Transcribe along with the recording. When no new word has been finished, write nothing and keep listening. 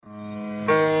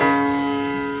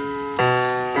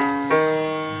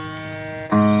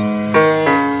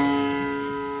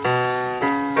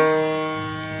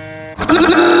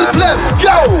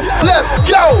Let's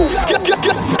go.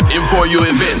 Info You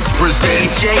Events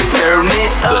presents DJ Turn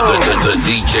It Up. the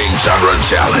DJ Genre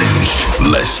Challenge.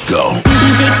 Let's go.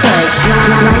 DJ Kush, you're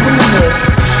live in the mix.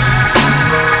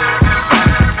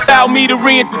 Allow me to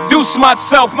reintroduce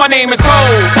myself. My name is Ho,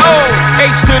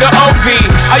 H to the OV.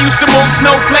 I used to move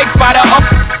snowflakes by the up.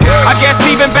 I guess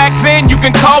even back then you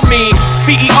can call me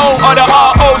CEO of the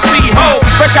ROC. Ho,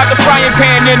 fresh out the frying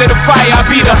pan into the fire. I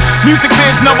be the music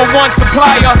biz #1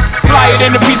 supplier. Fly it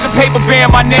in a piece of paper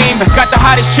bearing my name. Got the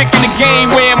hottest chick in the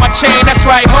game wearing my chain. That's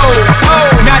right, ho.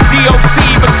 Not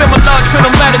DOC, but similar to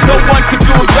them letters. No one could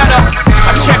do it better.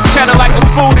 I check cheddar like a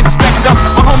food inspector.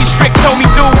 My homie Strick told me,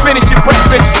 dude, finish your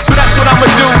breakfast. So that's what I'ma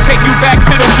do. Take you back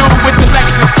to the dude with the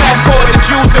Lexus. Fast forward the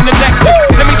jewels and the necklace.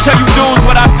 Let me tell you dudes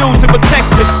what I do to protect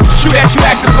this. Shoot at you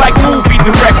actors like movie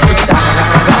directors. It's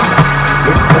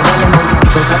the one and only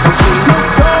Eagle Double G.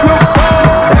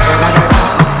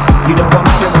 You know I'm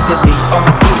here with the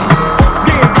D.R.E.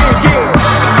 Yeah.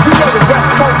 You know the West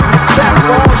Coast is back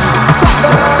on.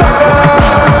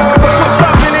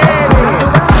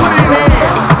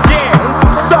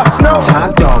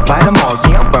 Top dog, bite them all,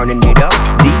 yeah, I'm burning it up.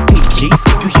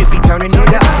 DPGC, you should be turning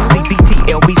it up. CBT,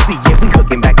 LBC, yeah, we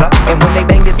hooking back up. And when they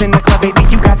bang this in the club, baby,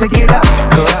 you got to get up.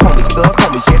 Cause homies, thug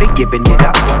homies, yeah, they giving it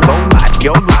up. Low life,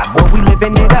 yo life, boy, we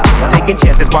living it up. Taking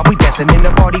chances while we dancing in the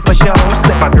party for show.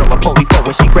 Slip my girl a 44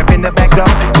 when she crept the back door.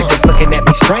 Chickens looking at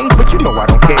me strange, but you know I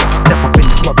don't care. Step up in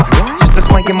this mother, just a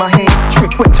swank in my hand.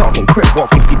 Trick, quit talking, crip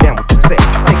walk if you down with the set.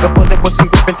 Take a bullet with some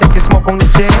grip and take the smoke on the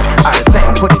jet. Out of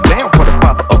town, put it down for the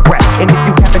father of rap. And if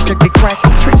you happen to get cracked,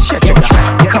 trick, shut your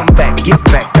trap. Come back, get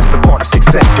back, that's the part of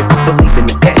success. If you believe in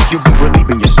the S, you'll be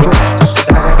relieving your stress.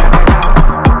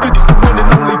 It's the one and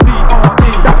only D.R.E.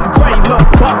 Dr. Dre, Love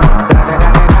Buff.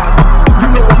 You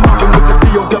know I'm rockin' with the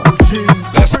D.O.G.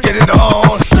 Let's get it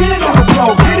on. Get it on the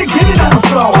floor, get it on the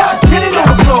floor. Get it on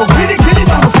the floor, get it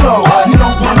on the floor. You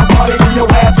don't wanna party, then your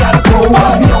ass gotta go.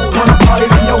 You don't wanna party,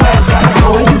 then your ass gotta go.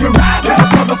 You can ride to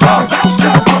this motherfucker, bounce to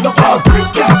this motherfucker, freak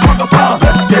to this motherfucker.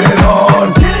 Let's get it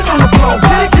on. Get it on the floor,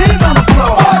 get it on the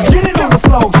floor. Get it on the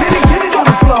floor, get it on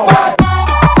the floor.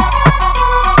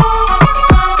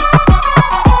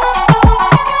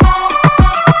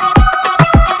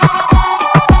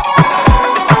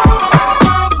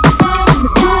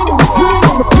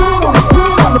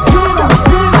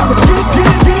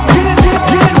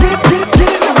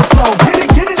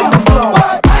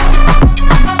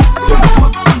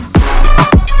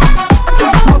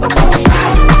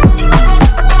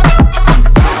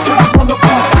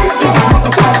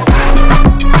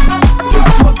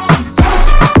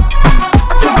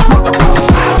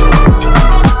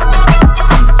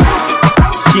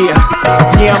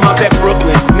 Yeah, I'm out at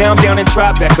Brooklyn. Now I'm down in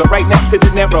Tribeca, right next to De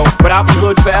Niro. But I'll be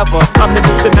hood forever. I'm the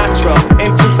new Sinatra.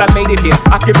 And since I made it here,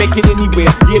 I can make it anywhere.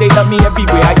 Yeah, they love me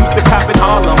everywhere. I used to cop in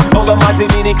Harlem. All of my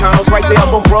Dominicanos right there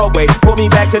up on Broadway. Pulled me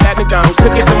back to that McDonald's.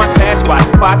 Took it to my stash spot,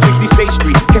 560 State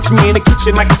Street. Catch me in the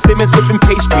kitchen like a Simmons whipping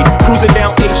pastry. Cruising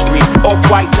down A Street,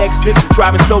 off-white Lexus.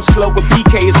 Driving so slow, but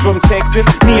BK is from Texas.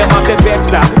 Me, I'm out that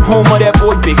Bed-Stuy, home of that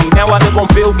boy Biggie. Now I live on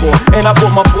Billboard, and I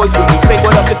brought my boys with me. Say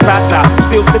what up to Tata,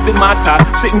 still sipping my top.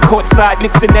 Sitting courtside,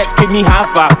 Knicks and Nets give me high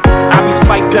five. I be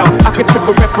spiked out, I could trip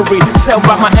a referee. Tell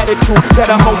by my attitude that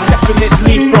I'm most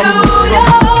definitely from New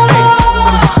York.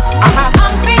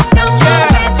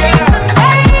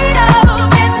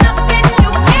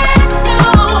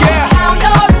 Hey.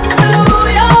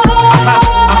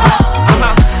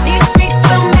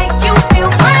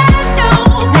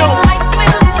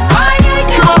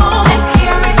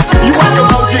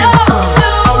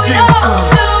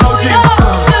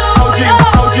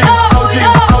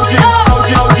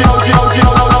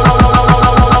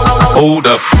 Hold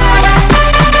up.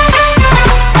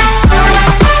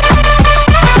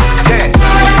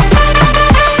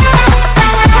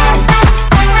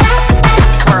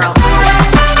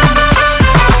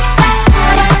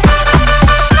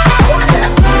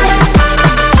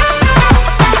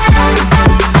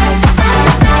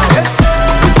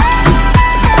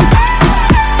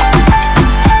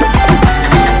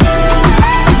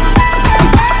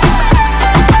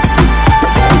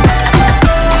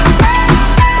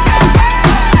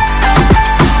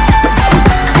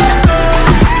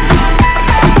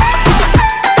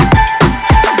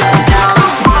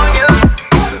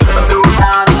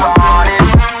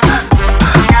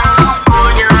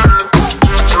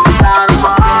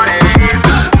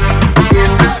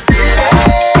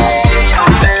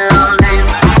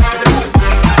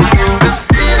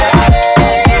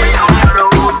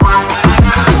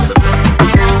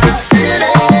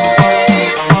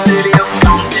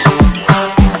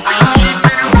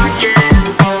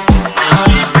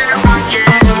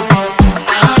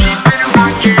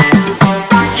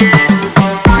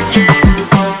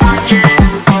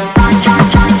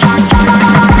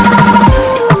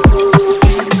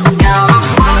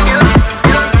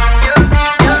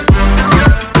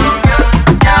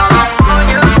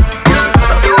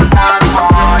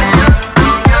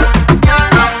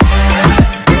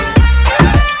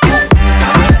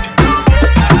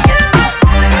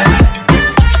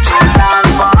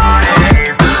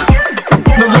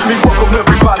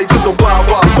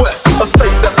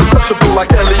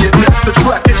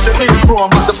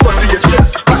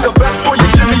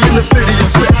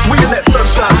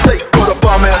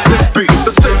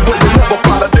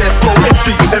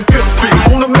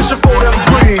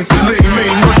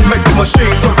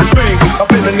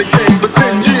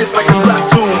 years like the black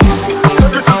tunes.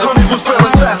 This is honeys was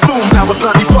wearing Sassoon. Now it's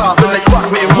 95 and they clock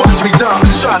me and watch me diamond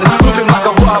shining, looking like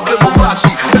a Rob Liberace.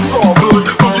 It's all good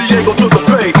from Diego to the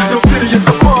Bay. Your city is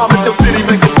the bomb and your city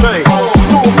make it pay.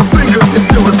 Throw up a finger and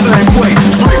feel the same way.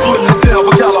 Straight putting it down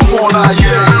for California,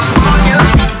 yeah.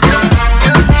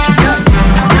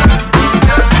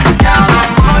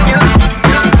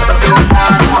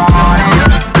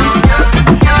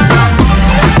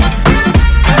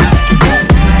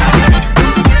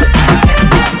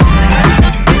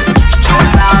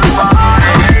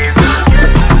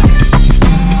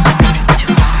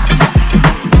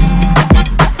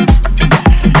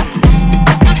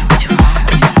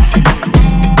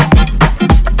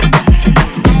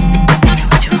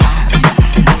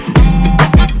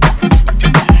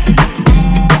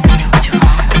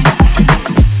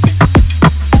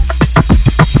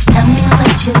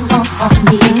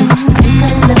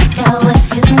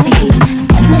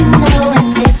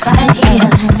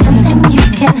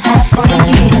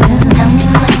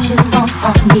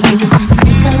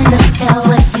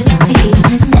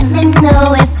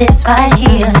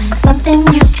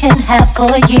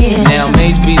 Now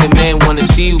Mace be the man, wanna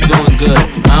see you doing good.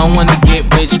 I don't wanna get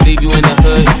rich, leave you in the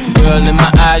hood. Girl, in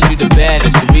my eyes, you the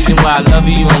baddest. The reason why I love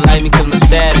you, you don't like me cause my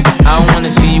status. I don't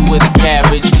wanna see you with a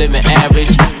carriage, living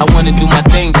average. I wanna do my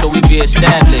thing so we be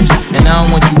established. And I don't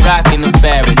want you rocking the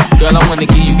fabric. Girl, I wanna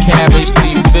give you carriage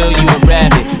till you feel you a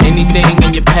rabbit. Anything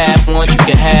in your path, want you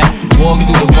can have. Walk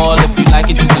through the mall, if you like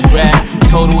it, you can grab.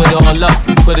 Total it all up,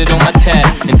 put it on my tab.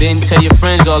 And then tell your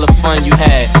friends all the fun you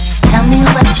had. Tell me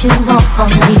what you want from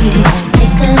me.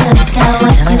 Take a look at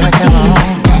what you see.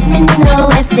 Let me know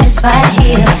if this right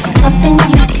here something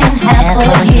you can have for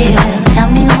a year. Tell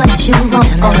me what you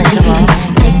want from me.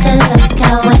 Take a look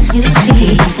at what you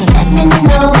see. Let me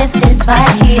know if this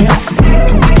right here.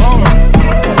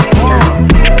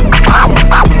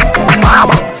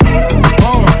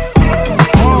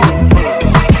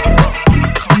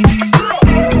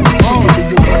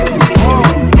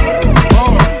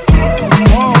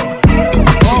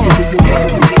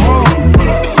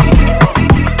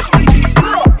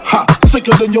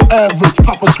 Sicker than your average,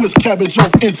 Papa twist cabbage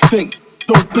off instinct.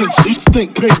 Don't think she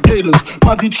stink, pay gators.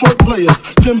 My Detroit players,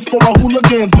 Tim's for my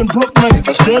hooligans in Brooklyn.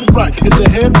 Dead right, hit the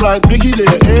head right, Biggie there,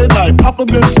 head right. Papa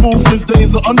been smooth since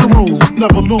days of under rules.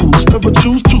 Never lose, never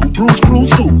choose to. Bruce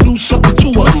Cruz who do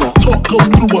something to us. Talk go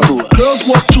through us. Girls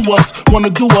want to us, wanna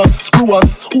do us, screw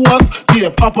us. Who us? Yeah,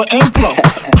 Papa and Flo.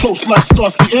 Close like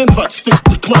Starsky and Hutch, stick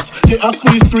the clutch. Yeah, I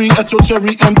squeeze 3 at your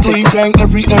cherry M3. Bang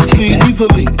every MC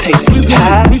easily.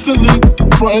 Recently,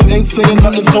 frontin' ain't saying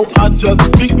nothing, so I just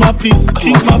speak my peace.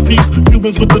 Keep my peace,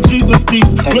 Cubans with the Jesus piece.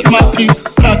 With my peace,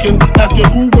 packing, asking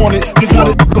who want it. You got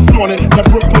it, the flaunt it. That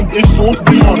Brooklyn is so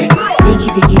be on it. Biggie,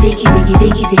 biggie, biggie, biggie,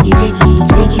 biggie, biggie, biggie,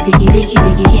 biggie, biggie, biggie,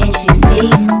 biggie, can't you see?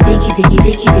 Biggie, biggie,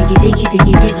 biggie, biggie, biggie,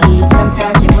 biggie, biggie.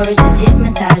 Sometimes your words just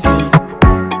hypnotize me.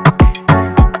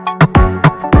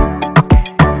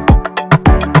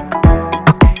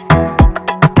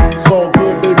 So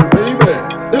good, baby.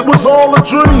 It was all a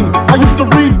dream. I used to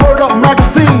read Word Up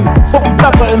magazine. Salt and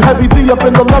pepper and Heavy D up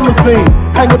in the limousine.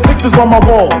 Hanging pictures on my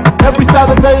wall. Every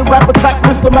Saturday, rap attack,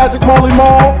 Mr. Magic Marley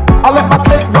Marl. I let my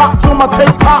tape rock till my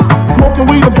tape pop. Smoking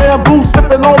weed and bamboo,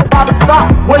 sipping on private stock.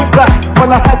 Way back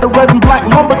when I had the red and black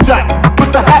lumberjack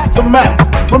with the hat to match.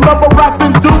 Remember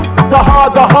rapping Duke? The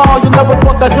hard, you never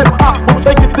thought that hip hop would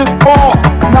take it this far.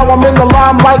 Now I'm in the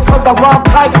limelight cause I rhyme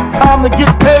tight. Time to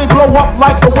get paid, blow up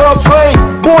like the world trade.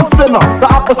 Born sinner, the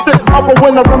opposite of a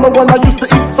winner. Remember when I used to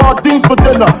eat sardines for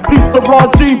dinner? Peace to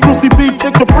Ron G, Brucey B,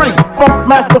 Kid Capri, Funk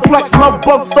Master Flex, Love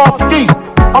Bug, Star Ski.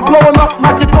 I'm blowing up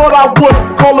like you thought I would.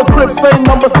 Call a crib, same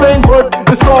number, same hood.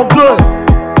 It's all good.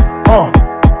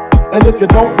 And if you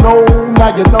don't know,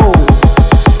 now you know.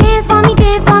 Dance for me,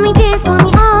 dance for me, dance for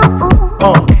me,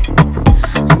 oh.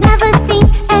 I've never seen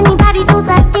anybody do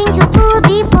the things you do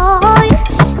before.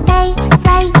 They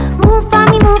say, move for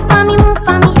me, move for me, move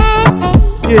for me, hey, hey.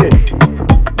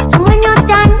 Yeah. And when you're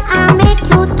done, I'll make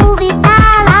you do it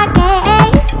all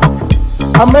again.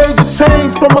 I made the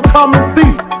change from a common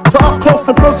thief to up close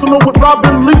and personal with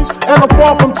Robin Leach. And I'm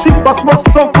far from cheap, I smoke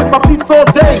skunk with my peeps all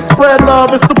day. Spread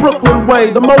love, it's the Brooklyn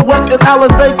way. The Moet and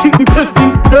Alizé keep me pissy.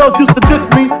 Girls used to diss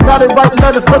me, now they write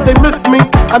letters cause they miss me.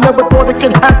 I never thought it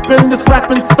could happen, this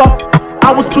rapping stuff.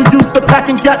 I was too used to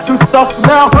packing gats and stuff.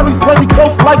 Now honeys play me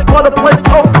close like butter play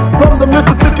toast. From the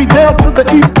Mississippi down to the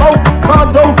East Coast.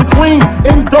 Condos in Queens,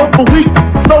 indoor for weeks.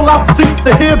 Sold out seats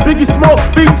to hear Biggie Small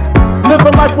speak.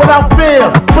 Living life without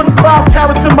fear. Putting 5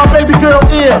 carats in my baby girl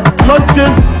ear.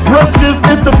 Lunches, brunches,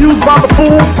 interviews by the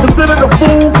pool. Considered a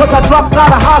fool, cause I dropped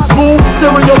out of high school.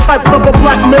 Stereotypes of a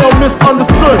black male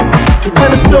misunderstood. And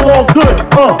it's still all good,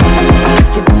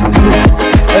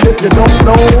 And if you don't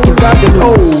know, you got to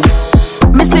know.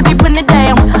 Mississippi putting it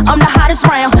down, I'm the hottest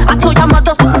round.